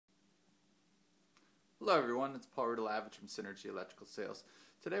Hello everyone, it's Paul Rudalavich from Synergy Electrical Sales.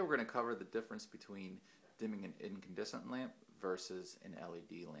 Today we're going to cover the difference between dimming an incandescent lamp versus an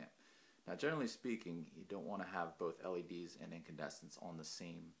LED lamp. Now generally speaking, you don't want to have both LEDs and incandescents on the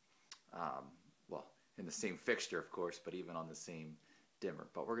same, in the same fixture of course, but even on the same dimmer.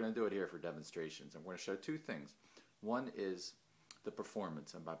 But we're going to do it here for demonstrations, and we're going to show two things. One is the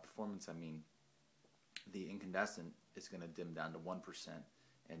performance, and by performance I mean the incandescent is going to dim down to 1%,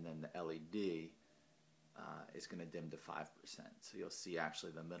 and then the LED is going to dim to 5%. So you'll see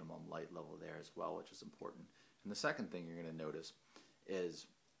actually the minimum light level there as well, which is important. And the second thing you're going to notice is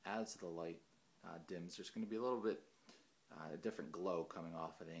as the light dims, there's going to be a little bit different glow coming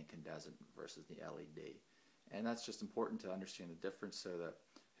off of the incandescent versus the LED. And that's just important to understand the difference so that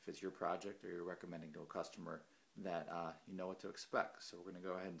if it's your project or you're recommending to a customer that you know what to expect. So we're going to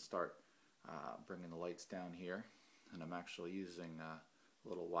go ahead and start bringing the lights down here. And I'm actually using a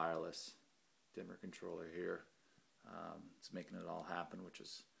little wireless dimmer controller here. It's making it all happen, which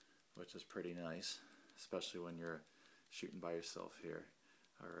is pretty nice, especially when you're shooting by yourself here.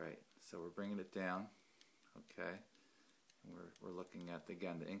 Alright, so we're bringing it down, okay, and we're looking at,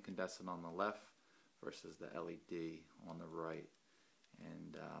 again, the incandescent on the left versus the LED on the right,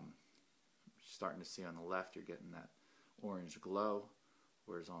 and starting to see on the left you're getting that orange glow,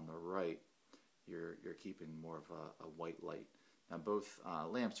 whereas on the right you're keeping more of a white light. Now both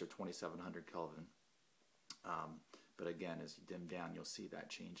lamps are 2700 Kelvin, but again, as you dim down, you'll see that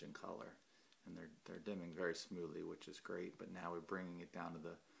change in color, and they're dimming very smoothly, which is great. But now we're bringing it down to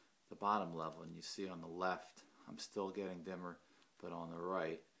the bottom level, and you see on the left, I'm still getting dimmer, but on the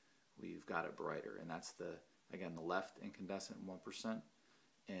right, we've got it brighter, and that's the left incandescent 1%,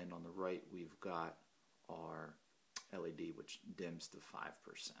 and on the right we've got our LED, which dims to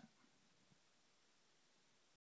 5%.